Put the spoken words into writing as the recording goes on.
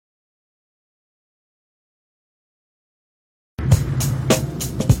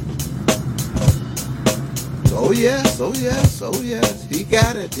Oh yes, oh yes, oh yes. He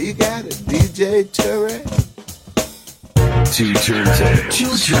got it, DJ Tarek. Two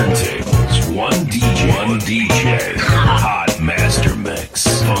turntables, one DJ, hot master mix,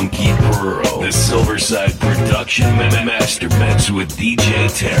 Funky Pearl, the Silverside Production Master Mix with DJ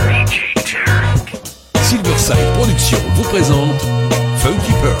Tarek. Silverside Production vous présente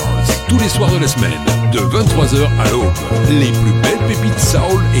Funky Pearls, tous les soirs de la semaine, de 23h à l'aube. Les plus belles pépites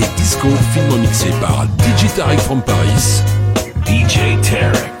soul et disco finement mixées par DJ Tarek from Paris. DJ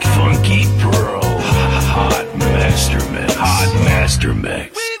Tarek, Funky Pearl, hot master mix.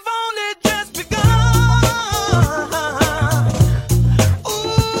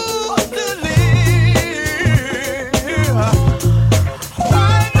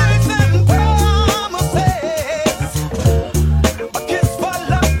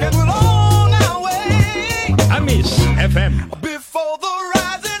 FM. Before the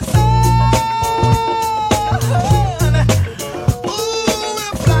rising sun,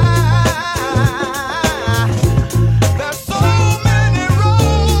 we'll fly. There's so many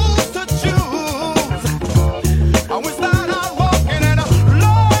roads to choose. And we start out walking and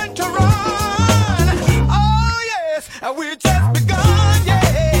learn to run. Oh yes, and we just begun,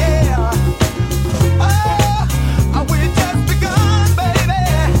 yeah. Oh, we just begun, baby.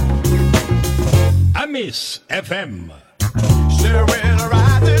 Amis FM. Sharing a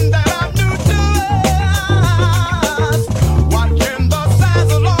rising that I'm new to us. Watching the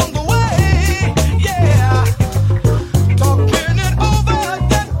signs along the way, yeah. Talking it over,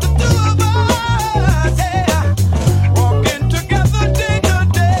 just the two of us, yeah. Walking together day to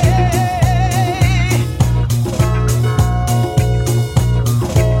day.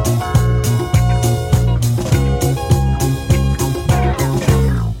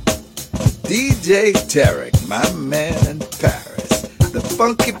 DJ Tarek, my man in Paris. The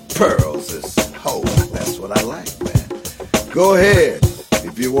Funky Pearls is whole. That's what I like, man. Go ahead.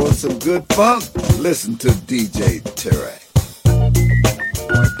 If you want some good funk, listen to DJ Tarek.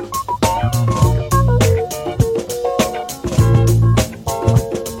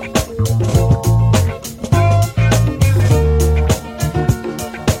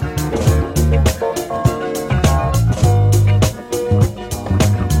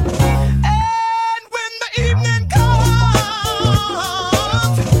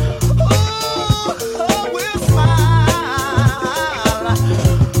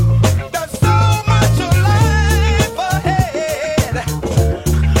 There's so much life ahead.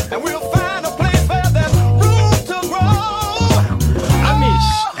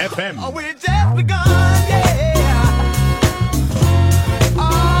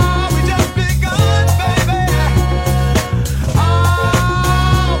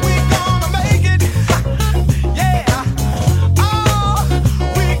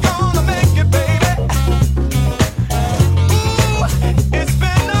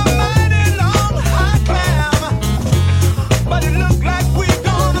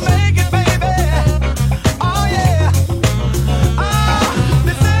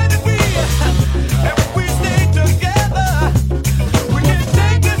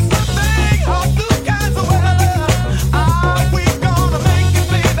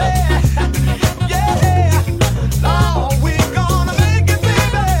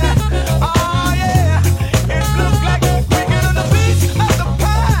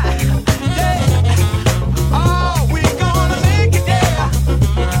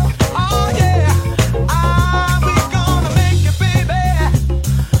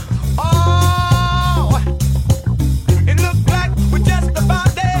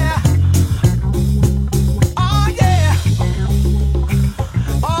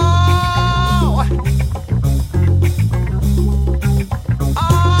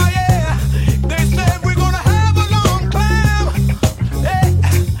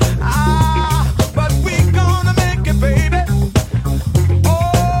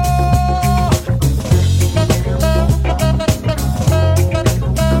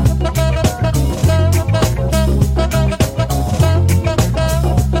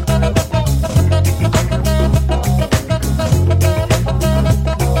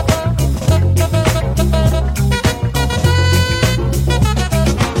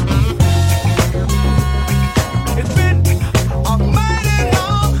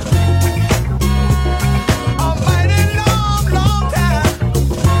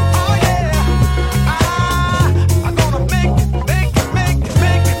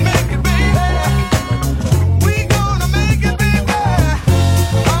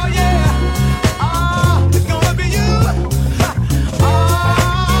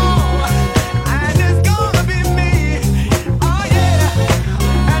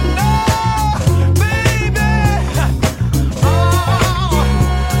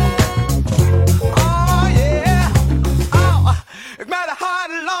 a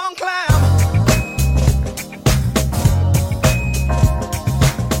hard and long climb.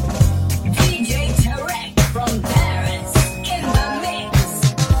 DJ Tarek from Paris in the mix.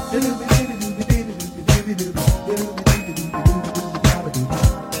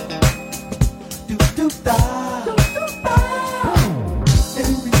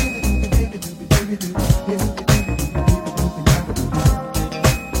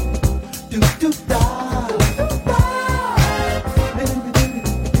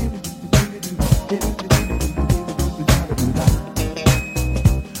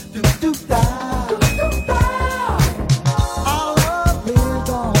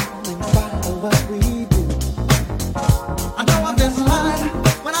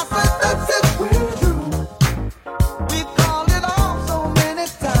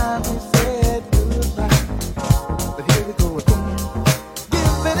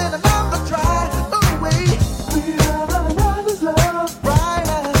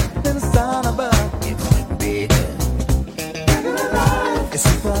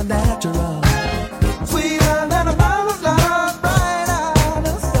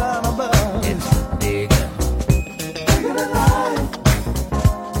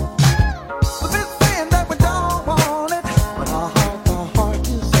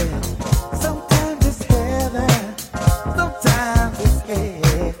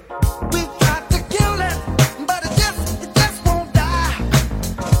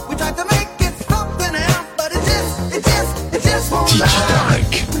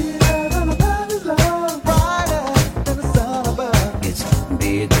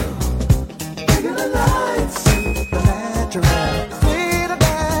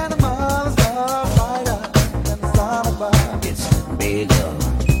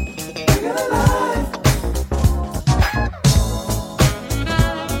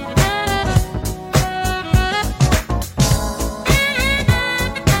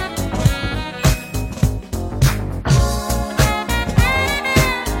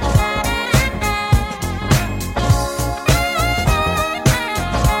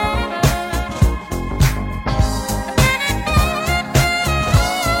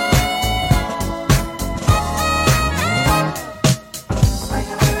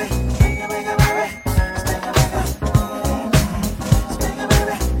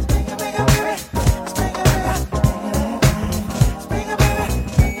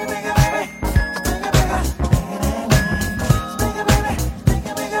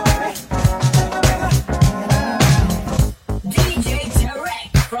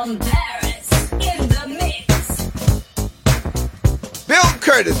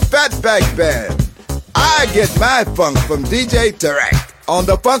 Fatback Band. I get my funk from DJ Tarek on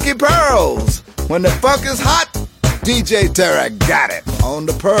the Funky Pearls. When the funk is hot, DJ Tarek got it on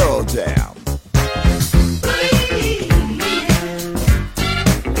the Pearl Jam.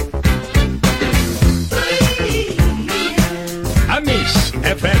 Amis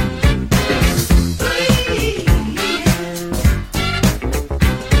FM.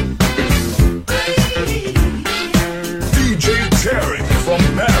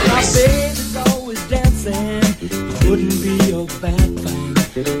 My baby's always dancing. It wouldn't be a bad thing.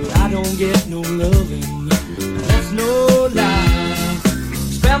 But I don't get no loving. That's no lie.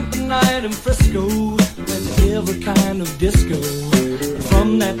 Spent the night in Frisco. Went to every kind of disco.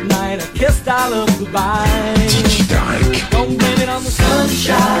 From that night I kissed our love goodbye. Don't blame it on the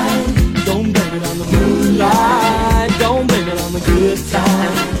sunshine. Don't blame it on the moonlight. Don't blame it on the good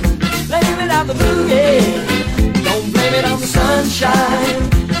time. Blame it on the boogie. Don't blame it on the sunshine.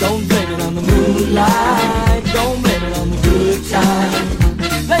 Don't blame it on the moonlight. Don't blame it on the good time.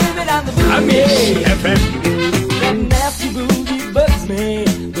 Blame it on the boogie. That nasty boogie bugs me,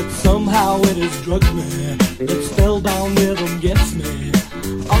 but somehow it has drugged me. That spellbound rhythm gets me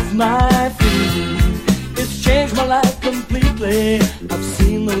off my feet. It's changed my life completely. I've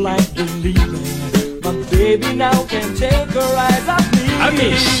seen the light believe me. My baby now can't take her eyes off me.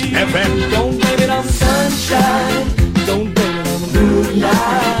 Amis FM. Don't blame it on the sunshine. Don't blame it on the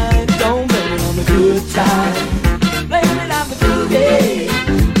moonlight. Don't blame it on the good time. Blame it on the boogie.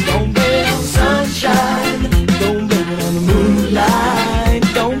 Don't blame it on the sunshine. Don't blame it on the moonlight.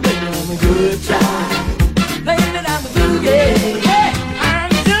 Don't blame it on the good time. Blame it on the boogie. Hey, I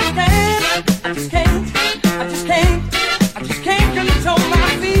just can't control my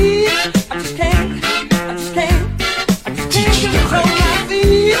feet. I just can't control my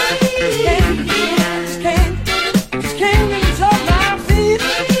feet. I just can't control my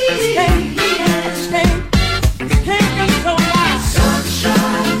feet.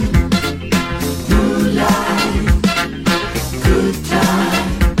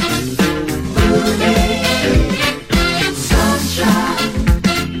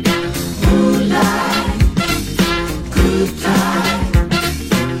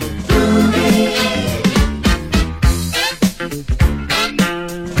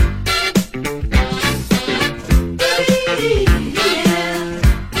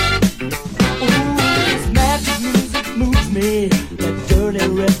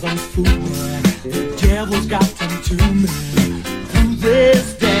 to me through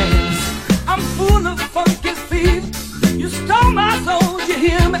this dance. I'm full of funky feet. You stole my soul, you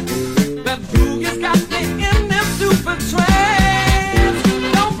hear me? That boogie's got me in this super trance.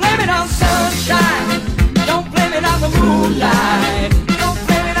 Don't blame it on sunshine. Don't blame it on the moonlight. Don't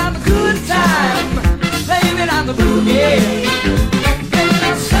blame it on the good time. Blame it on the boogie. Don't blame it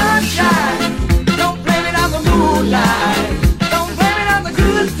on sunshine. Don't blame it on the moonlight. Don't blame it on the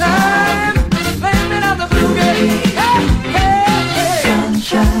good time. Blame it on the boogie. Hey, hey, hey.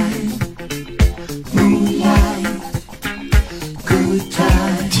 Sunshine, moonlight, good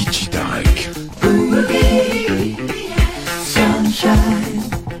time. Digitarek. Boogie, sunshine,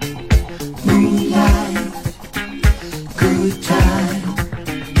 moonlight, good time.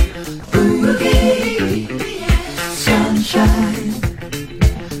 Boogie, sunshine,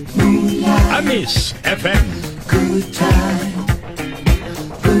 moonlight, Amis FM. good time.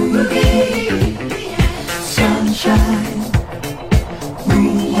 Boogie, sunshine,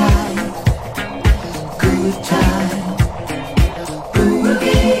 moonlight, good time.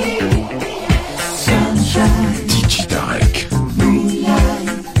 Boogie, sunshine, Digitarek. moonlight,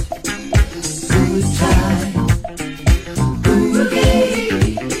 good time. Boogie,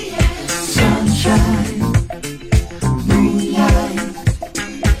 sunshine, moonlight,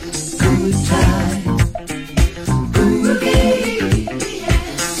 good time. Boogie,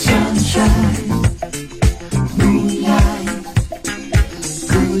 sunshine, moonlight,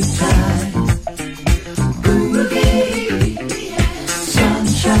 good time. Boogie,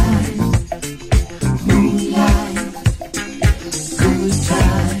 sunshine, moonlight, good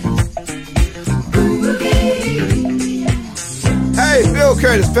time. Boogie. Hey, Bill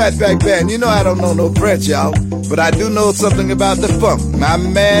Curtis, Fatback Band. You know I don't know no French, y'all, but I do know something about the funk. My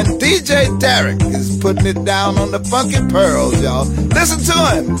man DJ Tarek is putting it down on the Funky Pearls, y'all. Listen to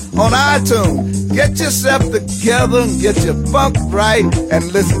him on iTunes. Get yourself together and get your funk right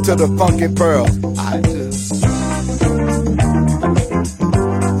and listen to the Funky Pearls. iTunes.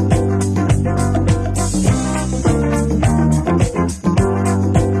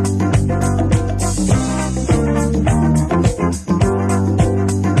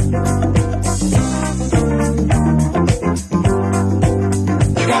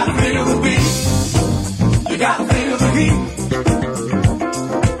 You gotta feel the beat. You gotta feel the heat.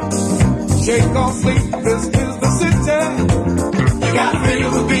 Shake or sleep, this is the city. You gotta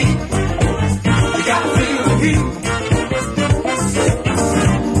feel the beat. You gotta feel the heat.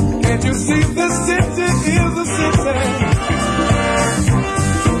 Can't you see this city is a city?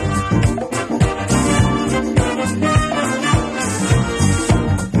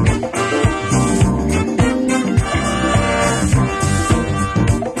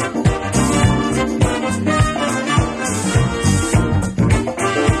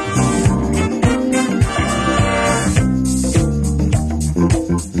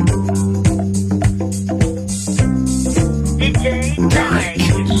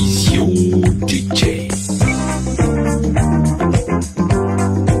 Is your DJ.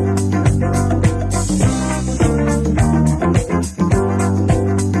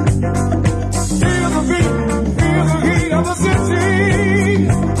 Feel the beat, feel the heat of the city.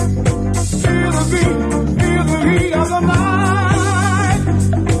 Feel the beat, feel the heat of the night.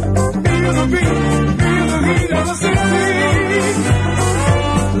 Feel the beat, feel the heat of the city.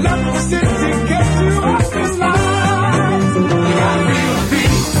 Let the city get you up in line. You gotta feel the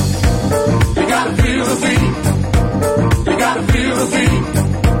beat. You gotta feel the beat. You gotta feel the beat.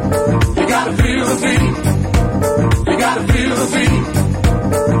 You gotta feel the beat. You gotta feel the beat.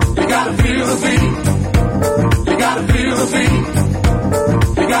 You gotta feel the beat. You gotta feel the beat.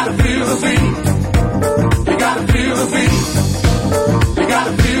 You gotta feel the beat. You gotta feel the beat. You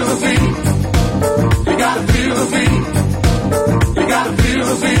gotta feel the beat. You gotta feel the beat. You gotta feel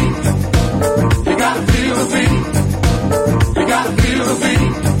the beat. You gotta feel the beat. You gotta feel the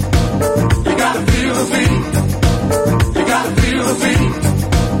beat. You gotta feel the beat. You gotta feel the beat.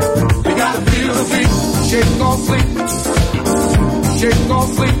 You gotta feel the beat. Shake or sleep. Shake or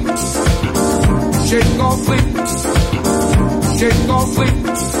sleep. Shake or sleep. Shake or sleep.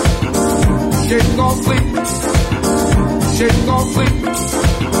 Shake or sleep. Shake or sleep.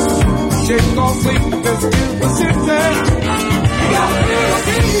 Shake or sleep. This is the city. You gotta feel the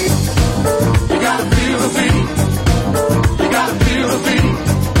beat. You gotta feel the beat. You gotta feel the beat.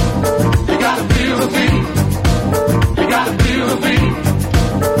 You gotta feel the beat. You gotta feel the beat.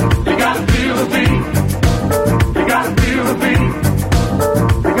 You gotta feel the beat. You gotta feel the beat.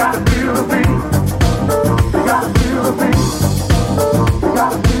 You gotta feel the beat. You gotta feel the beat. You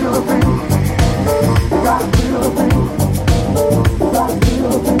gotta feel the beat. You gotta feel the beat. You gotta feel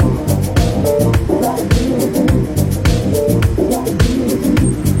the beat. You gotta feel the beat.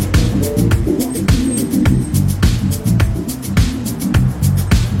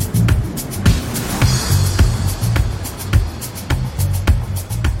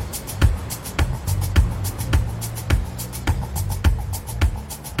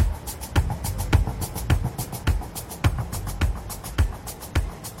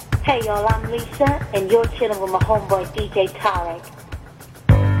 Hey y'all, I'm Lisa, and you're chilling with my homeboy DJ Tarek.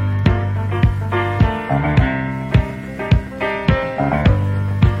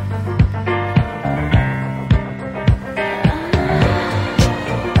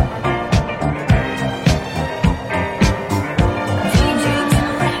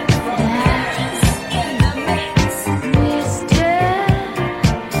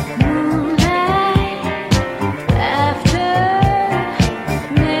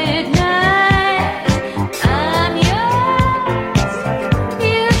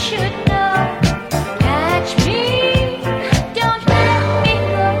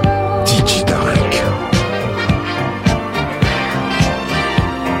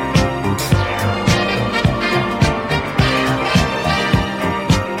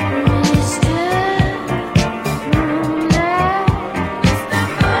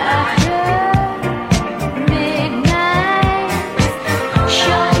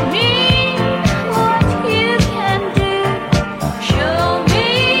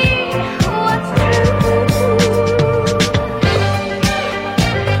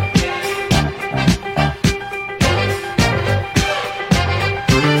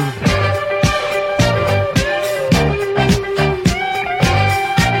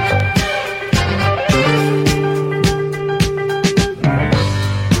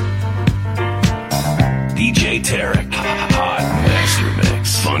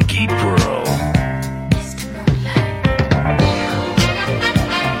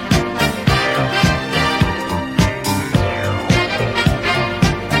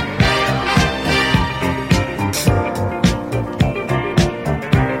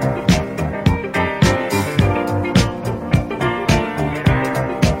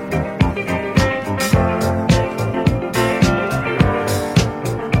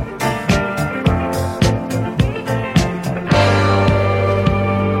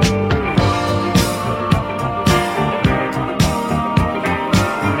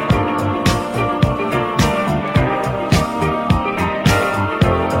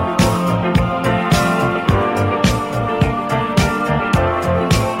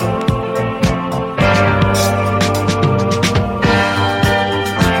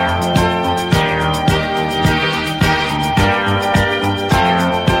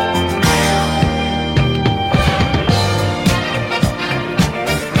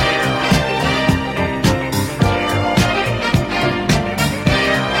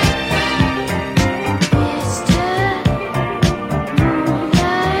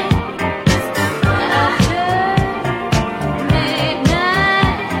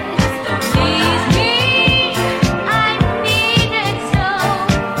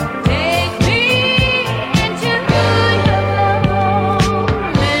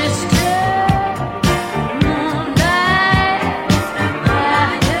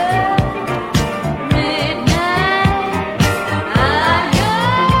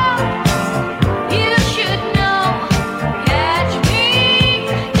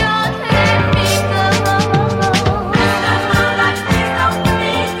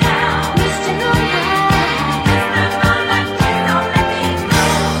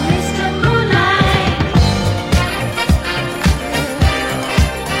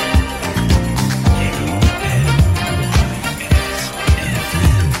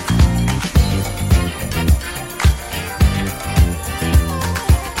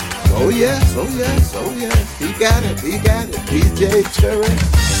 Oh yes, he got it, DJ Tarek.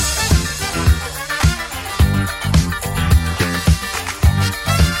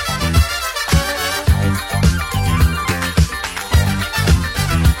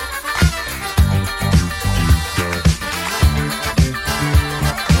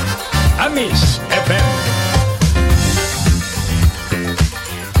 Amis FM.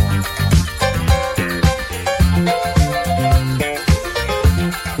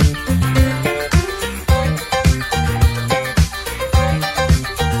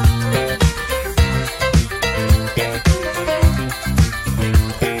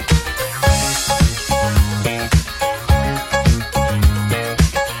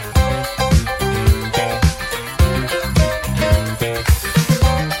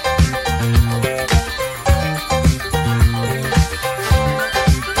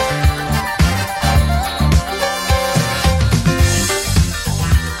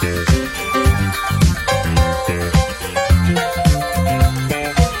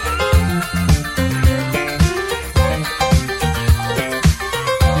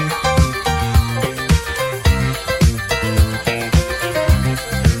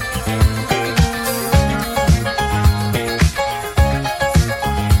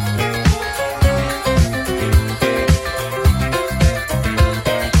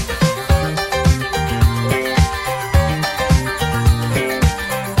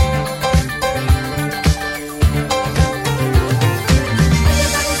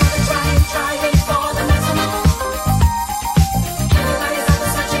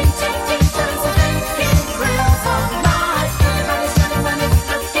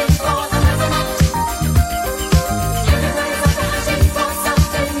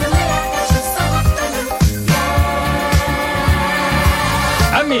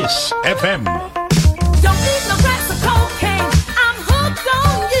 Amis FM. Don't need no glass of cocaine, I'm hooked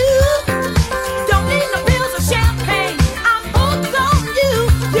on you. Don't need no pills of champagne, I'm hooked on you.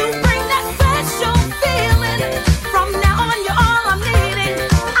 You bring that special feeling. From now on, you're all I'm needing.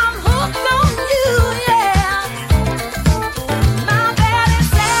 I'm hooked on you, yeah. My bad and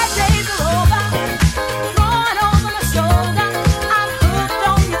sad days are over. Throwing over my shoulder. I'm hooked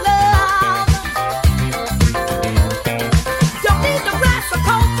on your love. Don't need no glass of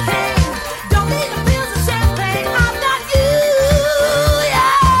cocaine. Don't need no pills of champagne. I've got you,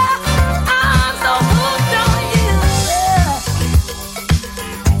 yeah. I'm so hooked on you, yeah.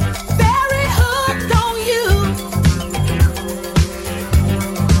 Very hooked on you.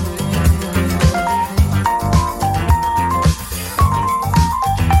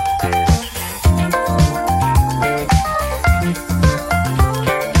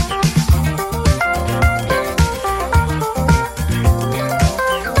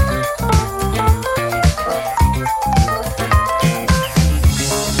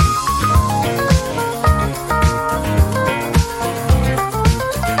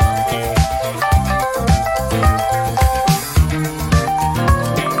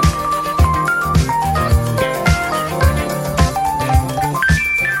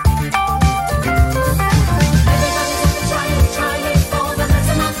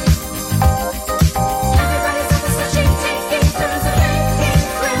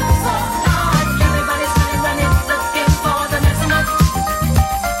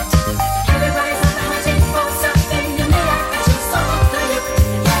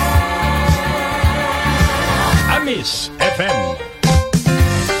 Amis FM.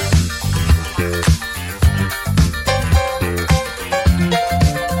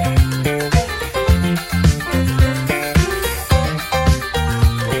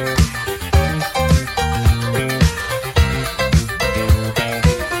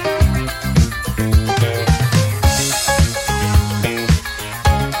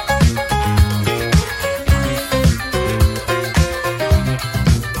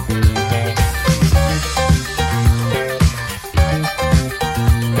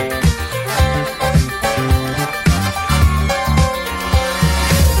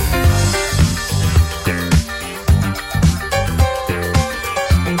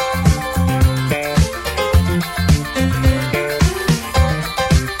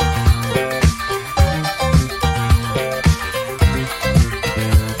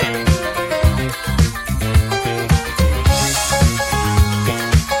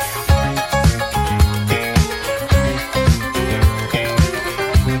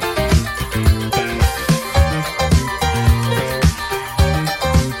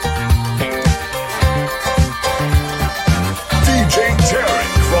 DJ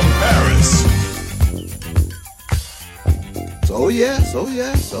Tarek from Paris. Oh yes, oh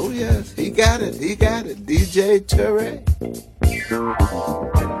yes, oh yes. He got it, DJ Tarek.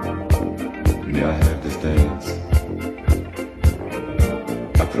 May I have this dance?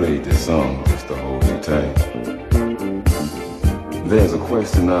 I played this song just to hold you tight. There's a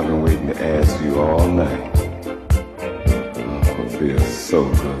question I've been waiting to ask you all night. Oh, it feels so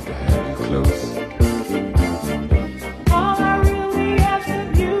good to have you close. All I really ask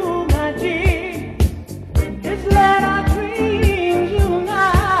of you, my dear, is let our dreams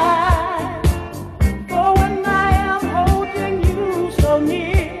unite. For when I am holding you so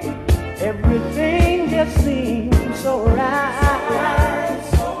near, everything just seems so right,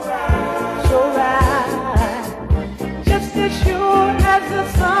 so right, so right. Just as sure as the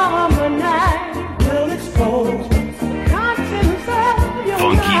summer night will expose the contents of your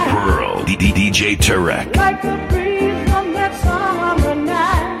Funky mind. Pearl. DJ Tarek. Like the breeze on that summer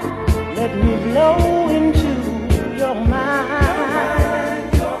night, let me blow into your mind.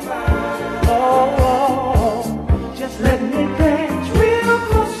 Oh, oh, just let me dance real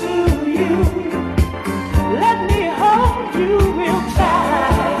close to you. Let me hold you real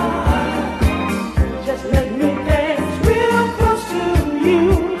tight. Just let me dance real close to you.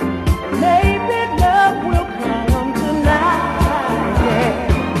 Maybe love will come tonight. Yeah.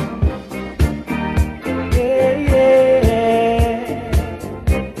 Yeah, yeah.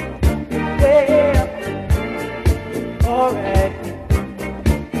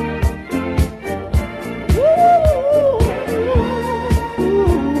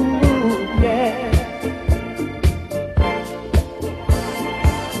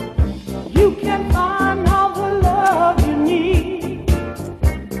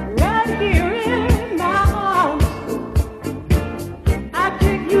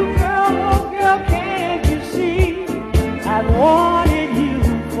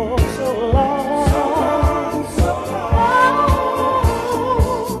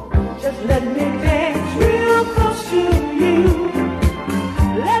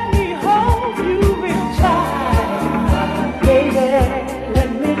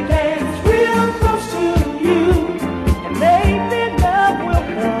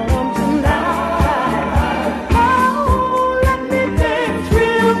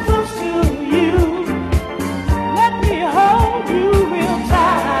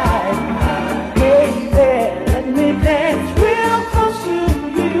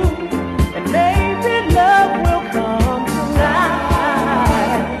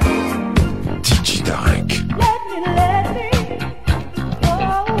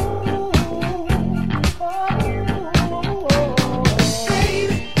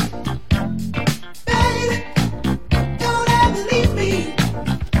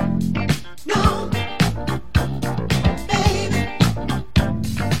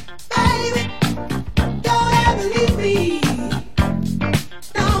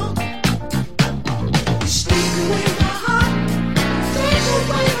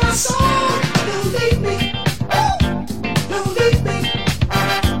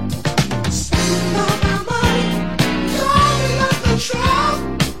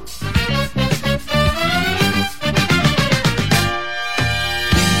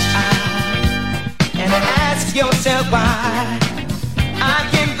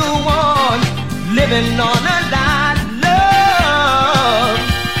 living on a lie. Love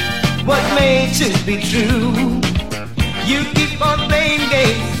was made to be true. You keep on playing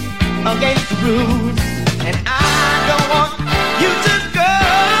games against the rules, and I don't want you to go.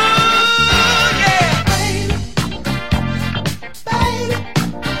 Yeah, baby,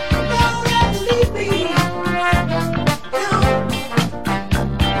 don't ever leave me. No,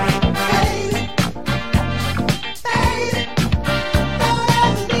 baby, don't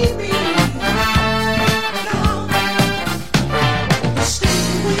ever leave me. No, stay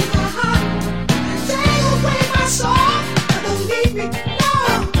away my heart, take away my soul. Don't leave me, no,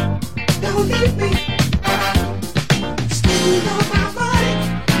 don't leave me. Stealing all my money,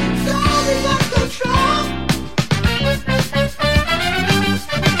 don't be out of control.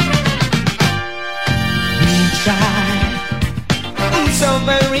 We tried so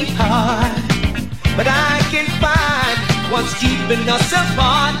very hard, but I can't find what's keeping us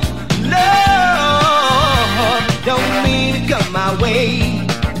apart. Love don't mean to come my way.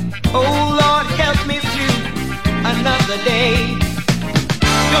 Oh Lord, help me through another day.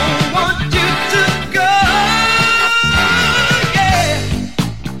 Don't want you to go. Yeah.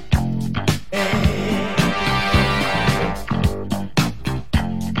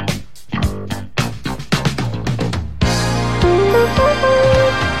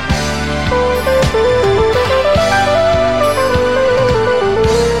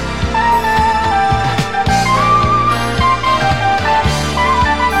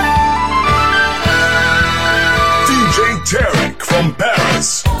 DJ Tarek from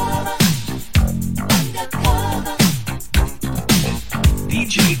Paris.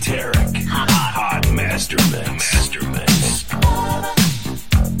 DJ Tarek, Hot Master Mix.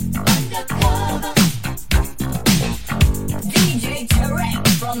 DJ Tarek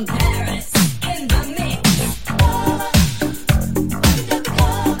from Paris in the mix.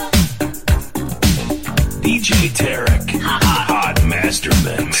 DJ Tarek, Hot Master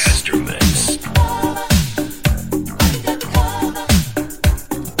Mix.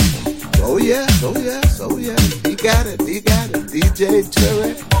 Oh yes, oh yes, oh yes. He got it, DJ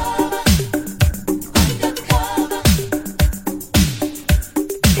Tarek.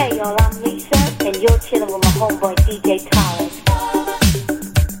 Hey y'all, I'm Lisa, and you're chilling with my homeboy DJ Tarek.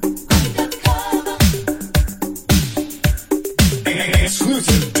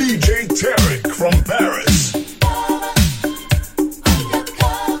 Exclusive DJ Tarek from Paris.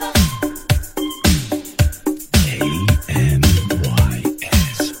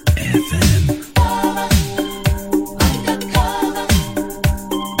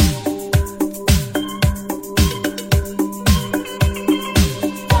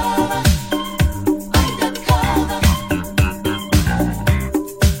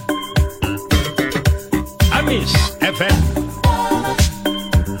 AMYS FM.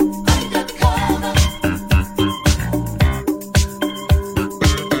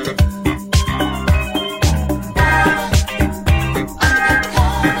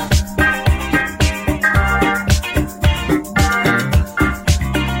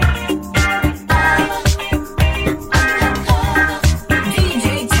 Amis FM.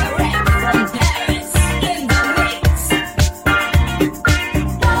 DJ Tarek from Paris in the mix.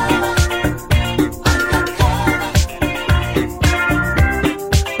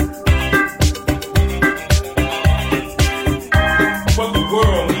 What the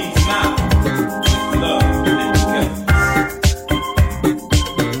world needs now is love and togetherness.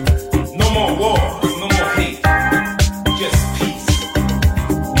 No more wars, no more hate, just peace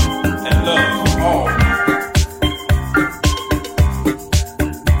and love for all.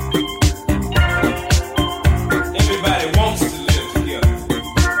 Everybody wants to live together.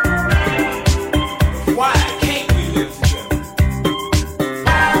 Why can't we live together?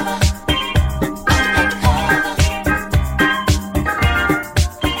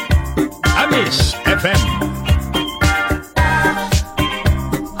 Amis FM.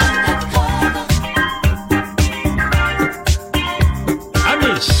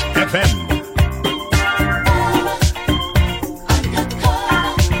 Amis FM.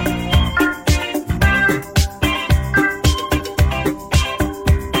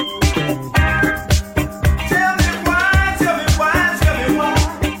 Tell me why, tell me why, tell me why.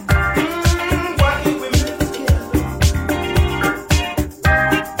 Why can't we live together?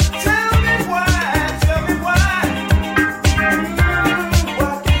 Tell me why, tell me why.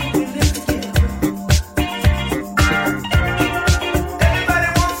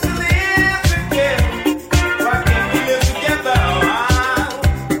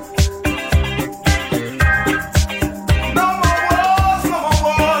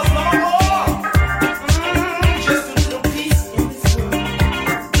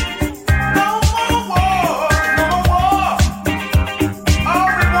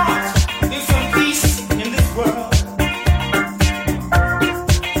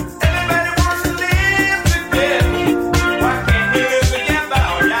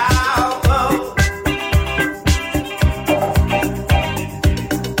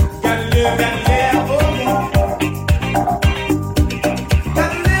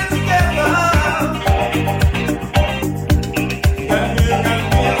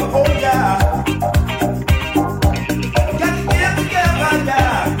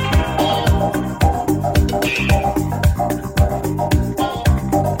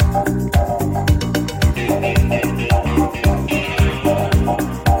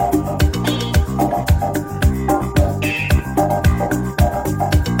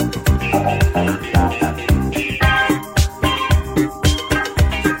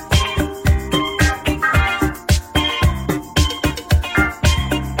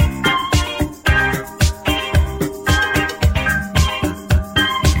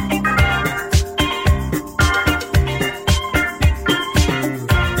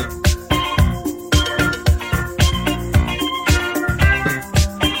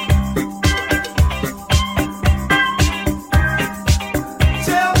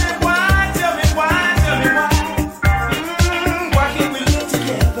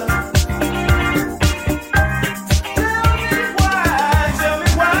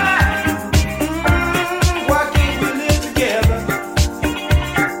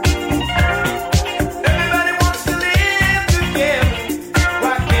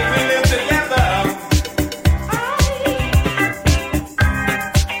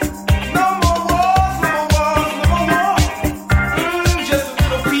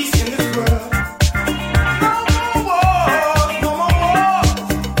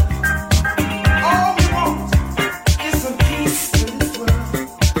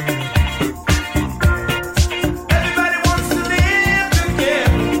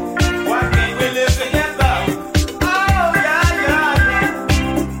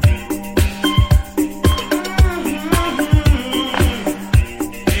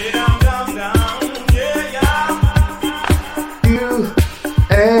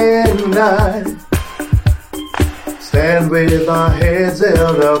 with our heads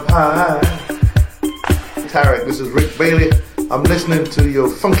held up high. Tarek, this is Rick Bailey. I'm listening to your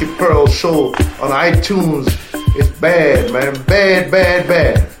Funky Pearl show on iTunes. It's bad, man. Bad, bad,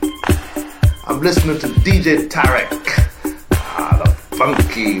 bad. I'm listening to DJ Tarek. The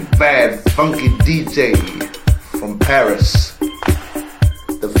funky, bad, funky DJ from Paris.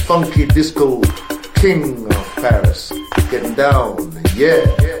 The funky disco king of Paris. Getting down, yeah.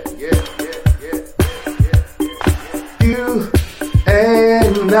 You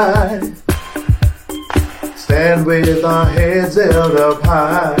and I stand with our heads held up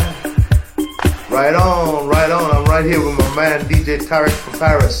high. Right on, right on. I'm right here with my man DJ Tarek from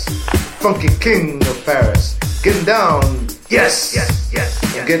Paris. Funky king of Paris. Getting down, yes.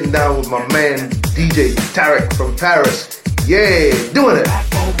 I'm getting down with my man DJ Tarek from Paris. Yeah, doing it.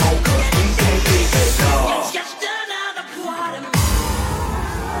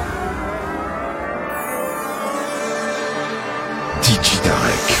 DJ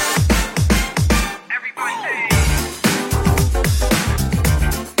Tarek.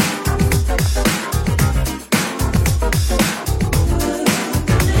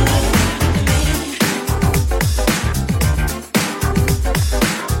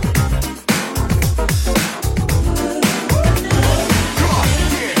 Come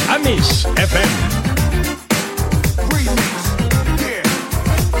on.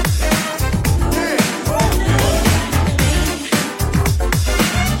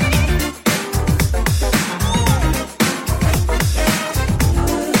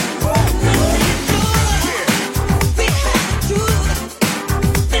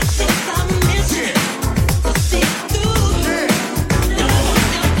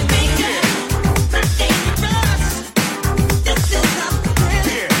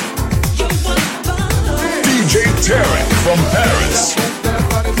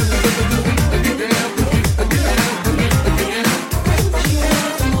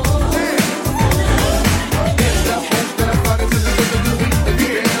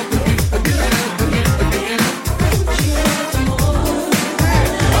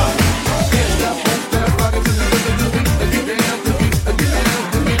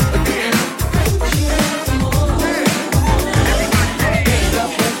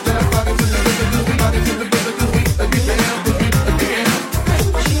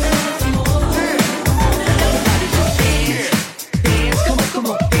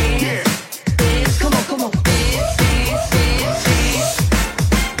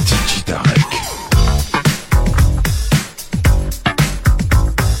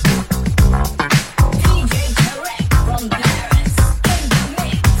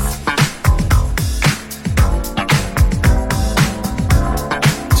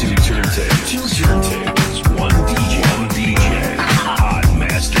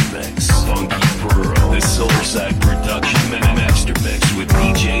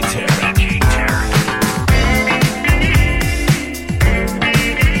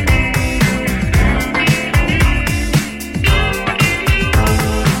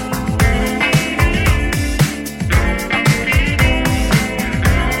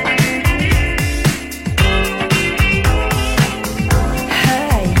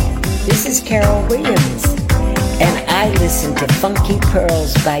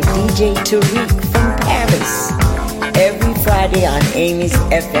 Pearls by DJ Tariq from Paris. Every Friday on Amy's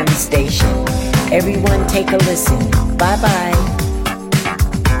FM station. Everyone take a listen. Bye-bye.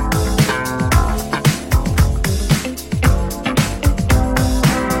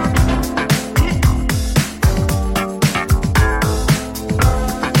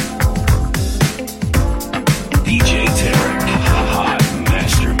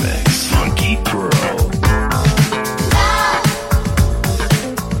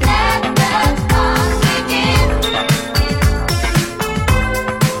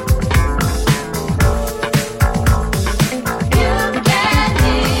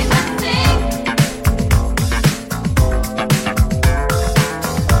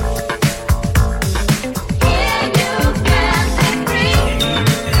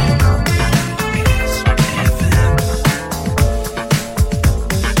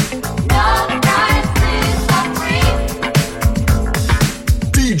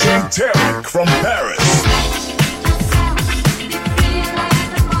 Tarek from Paris.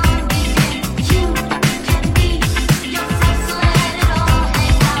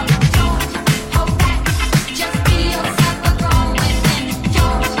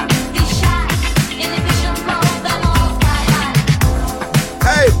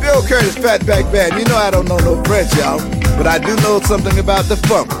 Hey, Bill Curtis, Fatback Band. You know I don't know no French, y'all, but I do know something about the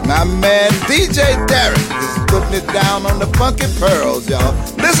funk. My man DJ Tarek is putting it down on the Funky Pearls, y'all.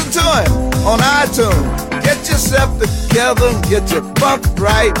 Listen to him on iTunes. Get yourself together and get your funk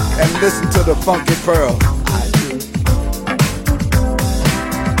right and listen to the Funky Pearl.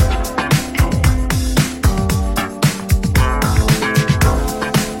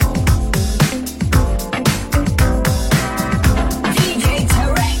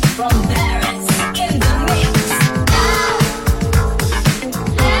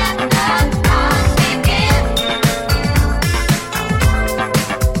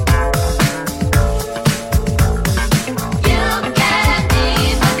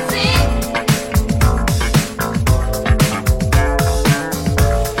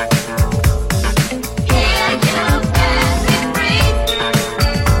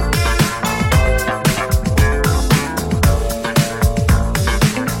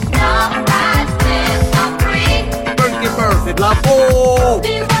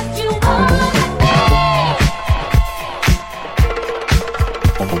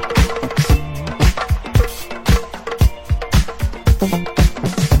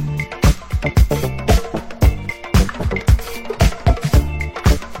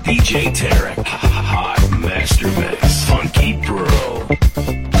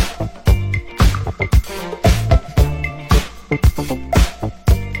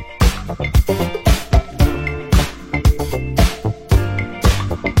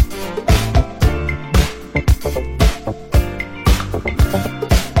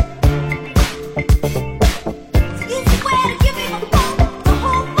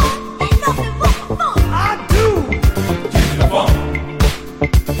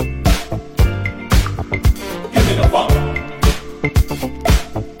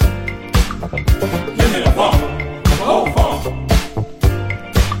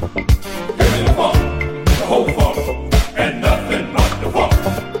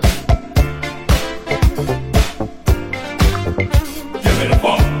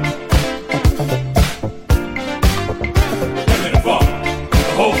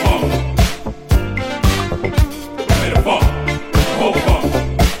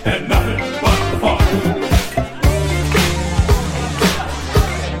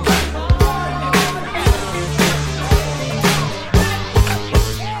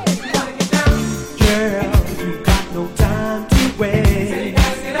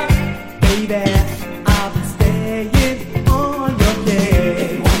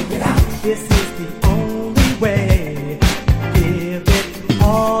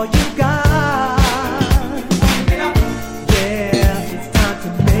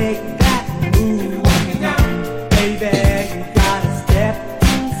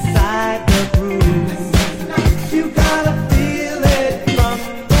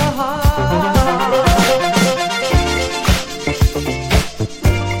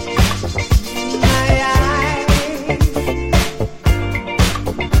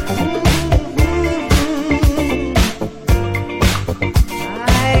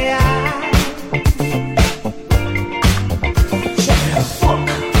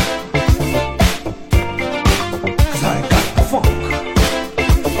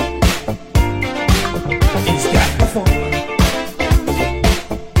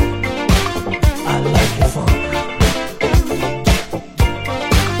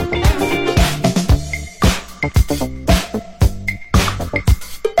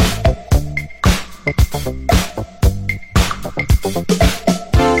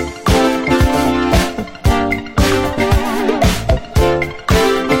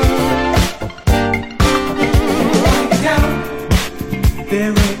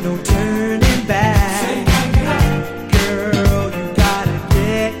 no turning back. Girl, you gotta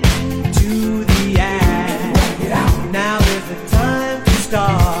get to the act. Now is the time to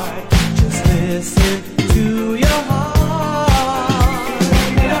start. Just listen to your heart.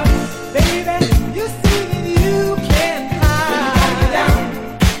 Baby, you see you can hide.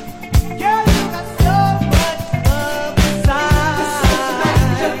 Girl, you got so much love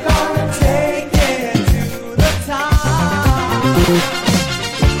inside. You're gonna take it to the top.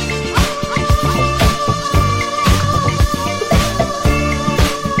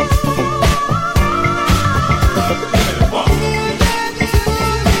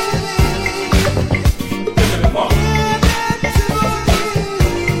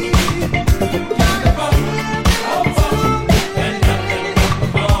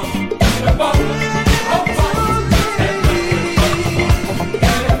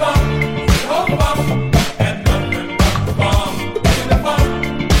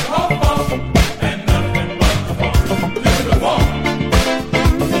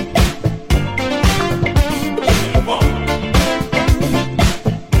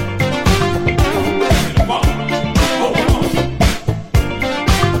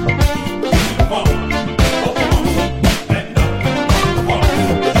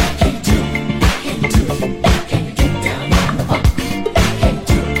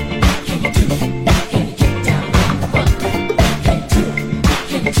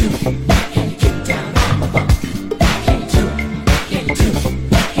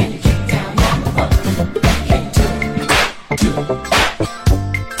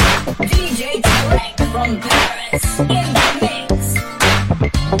 DJ Tarek from Paris in the mix.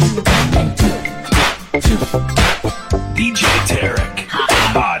 DJ Tarek,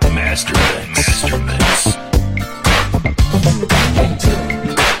 Hot Master Mix.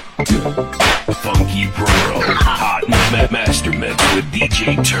 Funky Pearl, Hot Master Mix with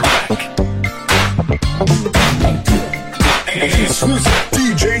DJ Tarek. Exclusive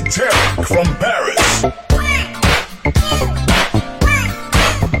DJ Tarek from Paris.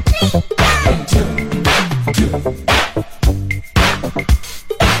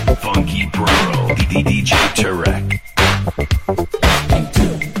 Funky Pearl, DJ Tarek.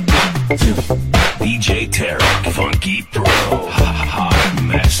 DJ Tarek, Funky Pearl, Hot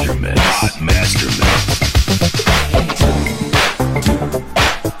Master Mix. Hot Master Mix.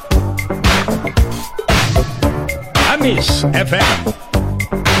 Amis FM.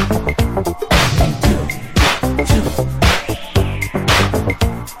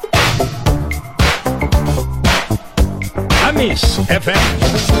 Amis FM.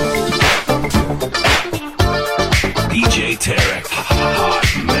 DJ Tarek,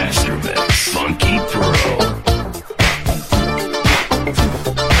 Hot Master Mix, Funky Pearl.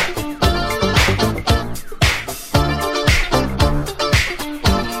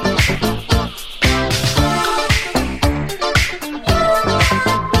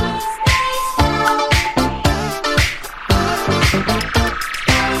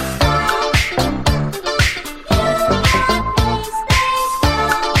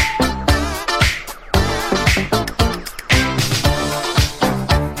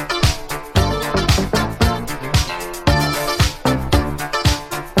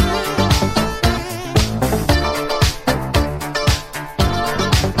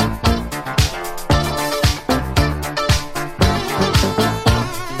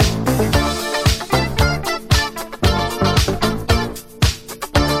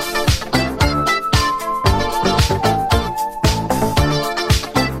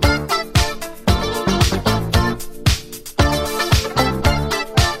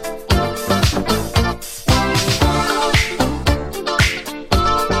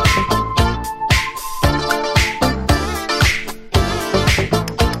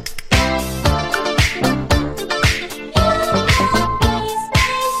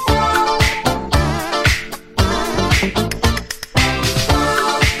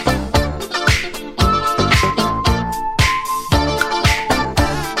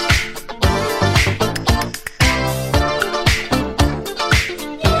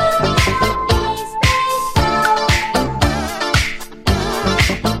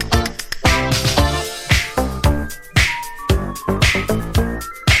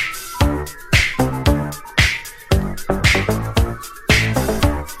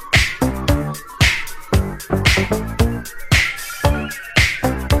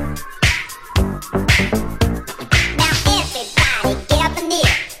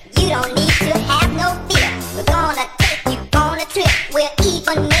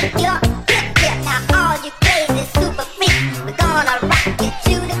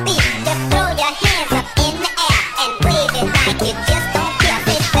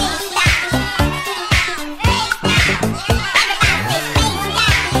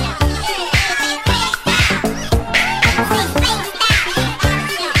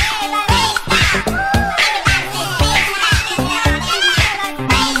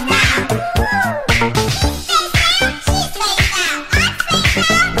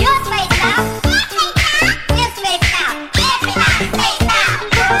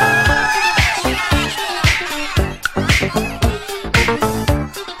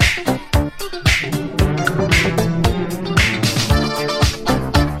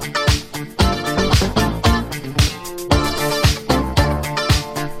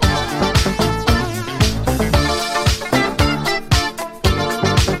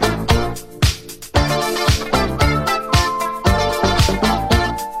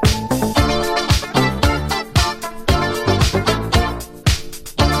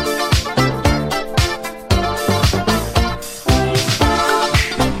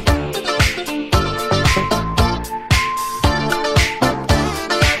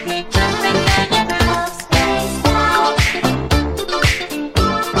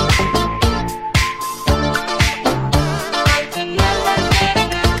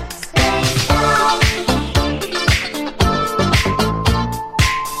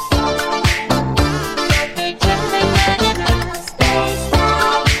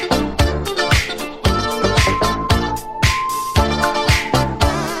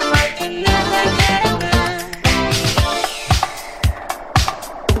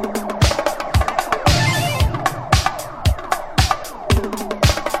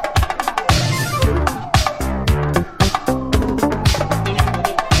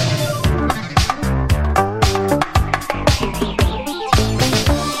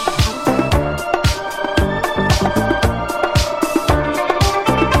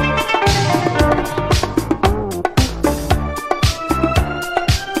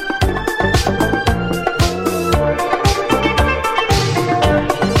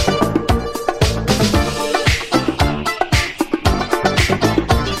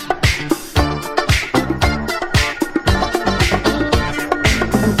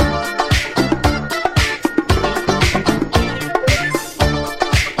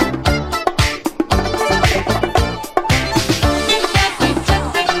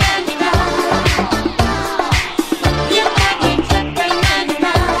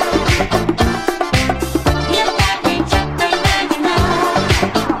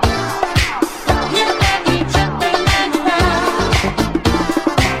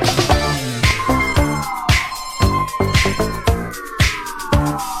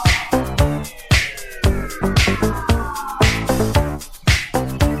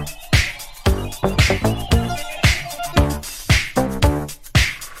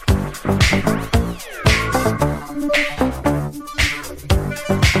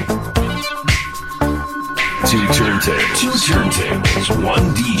 turntables,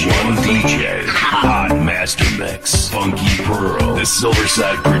 one DJ, hot master mix, Funky Pearl, the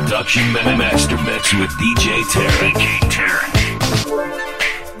Silverside Production Master Mix with DJ Tarek.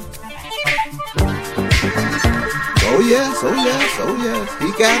 Oh yes, oh yes, oh yes.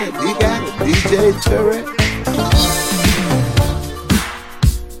 He got it, DJ Tarek.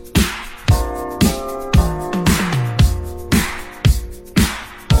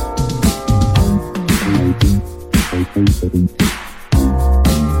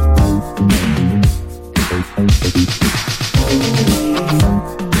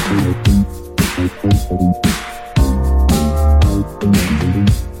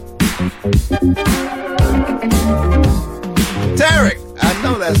 Tarek, I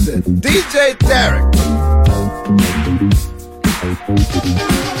know that's it. DJ Tarek.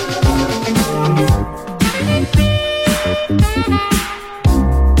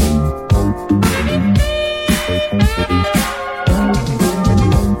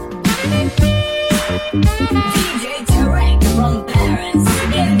 DJ Tarek from Paris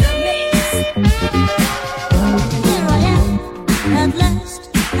in the mix. Here I am, at last,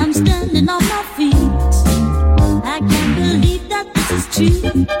 I'm standing on my feet. I can't believe that this is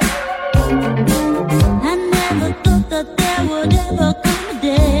true. I never thought that there would ever come a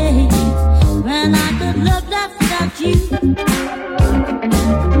day when I could love life without you.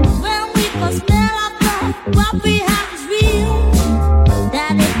 When we first met, I thought what we had was real,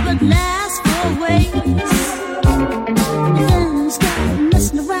 that it would last always. And then we started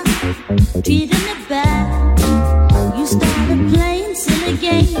messing around, treating it bad. You started playing silly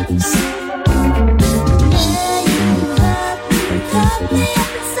games. Yeah, you cut me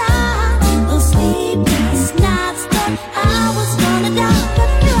up inside. Those sleepless nights thought I was gonna die, but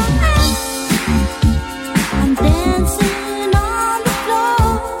here I am. I'm dancing on the floor.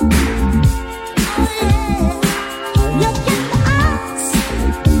 Oh yeah, look in my eyes.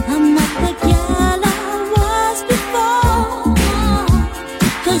 I'm not the girl I was before.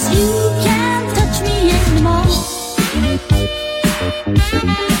 'Cause you can't touch me anymore.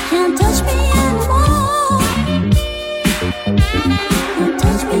 Can't touch me anymore. Can't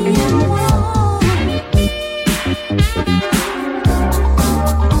touch me anymore.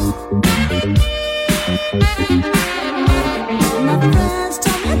 My friends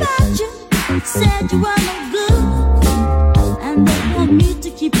told me about you, said you were no good, and they want me to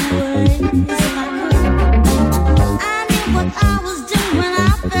keep you away if I could. I knew what I was doing when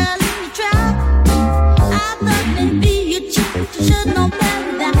I fell in the trap. I thought maybe you should know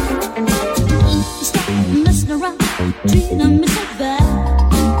better than you started messing around, treating me so bad.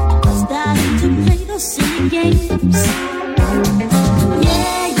 Started to play those silly games.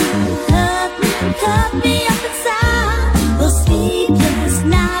 Yeah, you cut me up inside. Those sleepless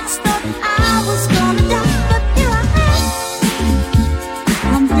nights thought I was gonna die, but here I am.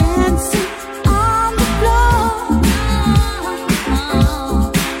 I'm dancing on the floor.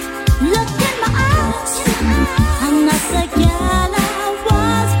 Look in my eyes. I'm not the girl I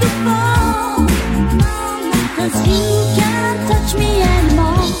was before. 'Cause you can't touch me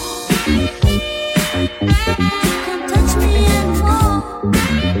anymore. Can't touch me anymore.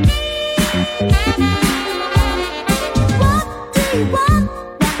 What do you want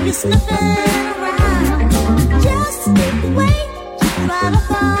while you're sniffing around? Just wait, right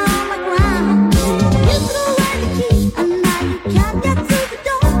up on the ground. You threw away the key and now you can't get through the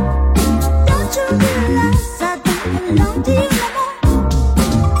door. Don't you realize I don't belong to you no more?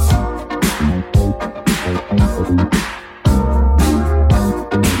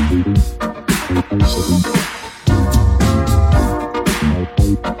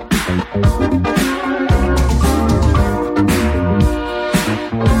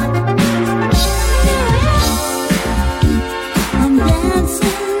 I'm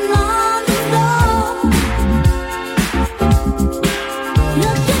dancing on the floor.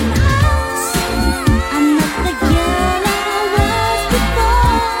 Look in my eyes. I'm not the girl I was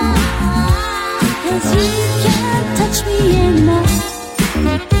before. 'Cause you can't touch me anymore.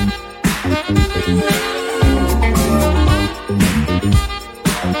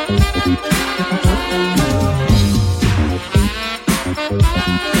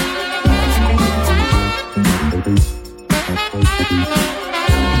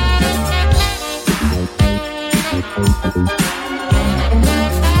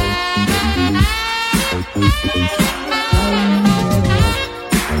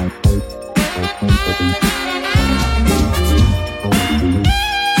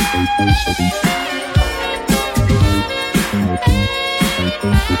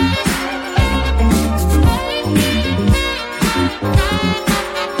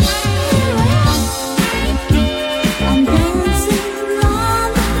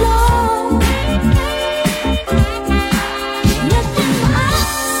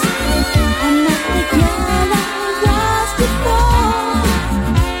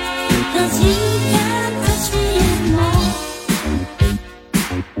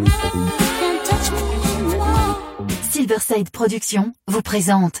 Silverside Productions vous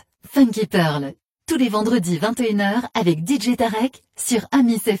présente Funky Pearl, tous les vendredis 21h avec DJ Tarek sur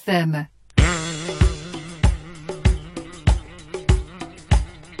Amis FM.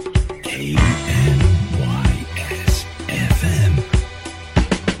 Hey.